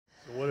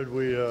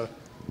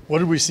What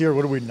did we see or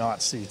what did we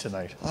not see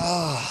tonight?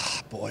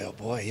 Oh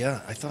boy,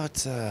 yeah. I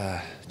thought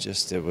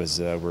just it was,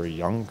 we're a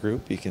young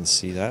group, you can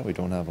see that. We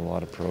don't have a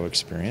lot of pro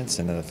experience,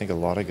 and I think a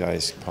lot of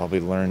guys probably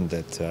learned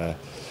that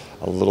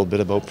a little bit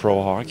about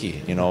pro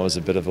hockey. You know, it was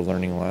a bit of a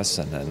learning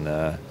lesson, and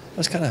it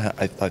was kind of,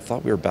 I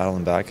thought we were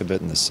battling back a bit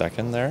in the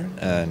second there,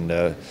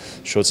 and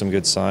showed some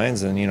good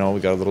signs, and, you know, we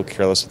got a little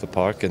careless with the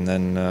puck, and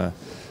then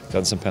got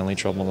in some penalty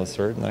trouble in the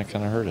third, and that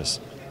kind of hurt us.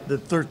 The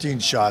 13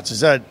 shots, is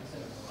that,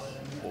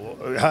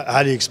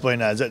 how do you explain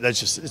that? That's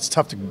just, it's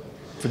tough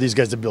for these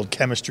guys to build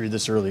chemistry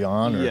this early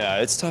on? Or? Yeah,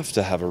 it's tough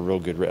to have a real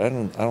good. I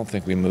don't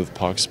think we move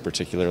pucks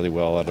particularly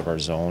well out of our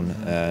zone,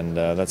 and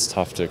that's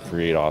tough to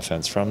create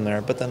offense from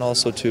there. But then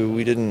also too,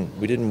 we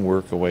didn't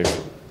work away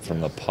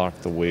from the puck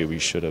the way we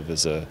should have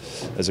as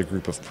a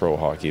group of pro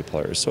hockey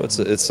players. So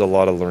it's a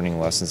lot of learning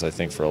lessons, I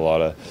think, for a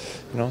lot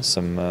of, you know,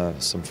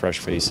 some fresh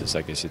faces,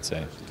 I guess you'd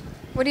say.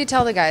 What do you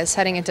tell the guys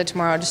heading into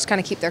tomorrow, just kind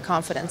of keep their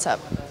confidence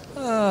up?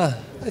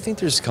 I think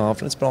there's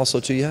confidence, but also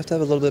too, you have to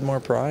have a little bit more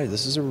pride.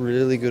 This is a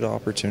really good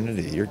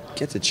opportunity. You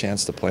get the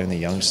chance to play in the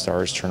Young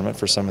Stars tournament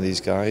for some of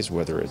these guys,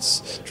 whether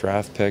it's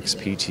draft picks,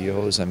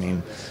 PTOs. I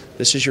mean,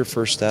 this is your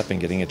first step in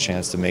getting a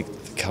chance to make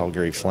the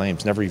Calgary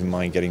Flames, never even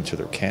mind getting to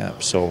their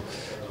camp. So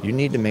you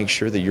need to make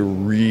sure that you're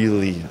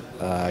really,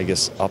 I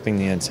guess, upping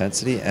the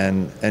intensity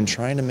and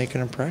trying to make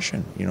an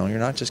impression. You know, you're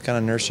not just kind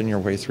of nursing your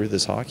way through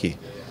this hockey.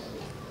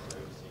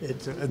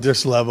 At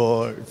this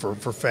level,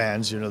 for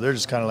fans, you know, they're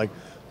just kind of like,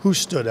 who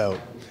stood out?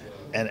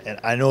 And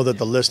I know that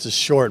the list is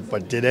short,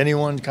 but did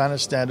anyone kind of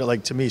stand out?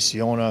 Like, to me,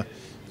 Siona,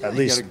 at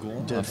least. You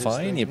got a goal.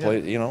 Fine. You play,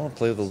 you know,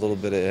 play with a little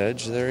bit of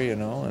edge there, you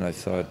know. And I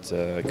thought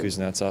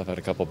Kuznetsov had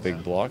a couple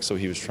big blocks, so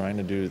he was trying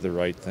to do the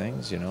right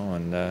things, you know.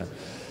 And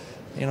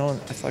you know, I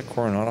thought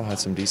Coronado had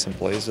some decent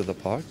plays with the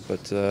puck,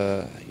 but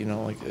you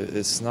know, like,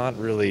 it's not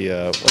really.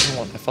 Wasn't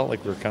one, I felt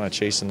like we were kind of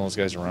chasing those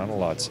guys around a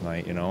lot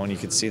tonight, you know. And you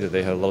could see that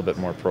they had a little bit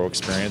more pro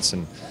experience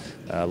and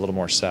a little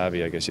more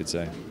savvy, I guess you'd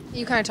say.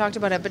 You kind of talked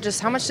about it, but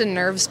just how much did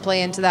nerves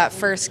play into that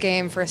first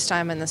game, first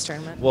time in this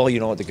tournament? Well, you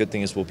know what, the good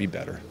thing is we'll be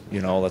better.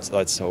 You know,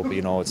 let's hope.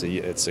 You know,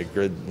 it's a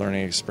good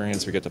learning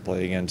experience. We get to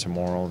play again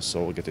tomorrow,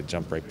 so we'll get to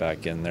jump right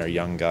back in there.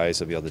 Young guys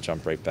will be able to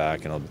jump right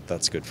back, and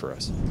that's good for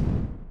us.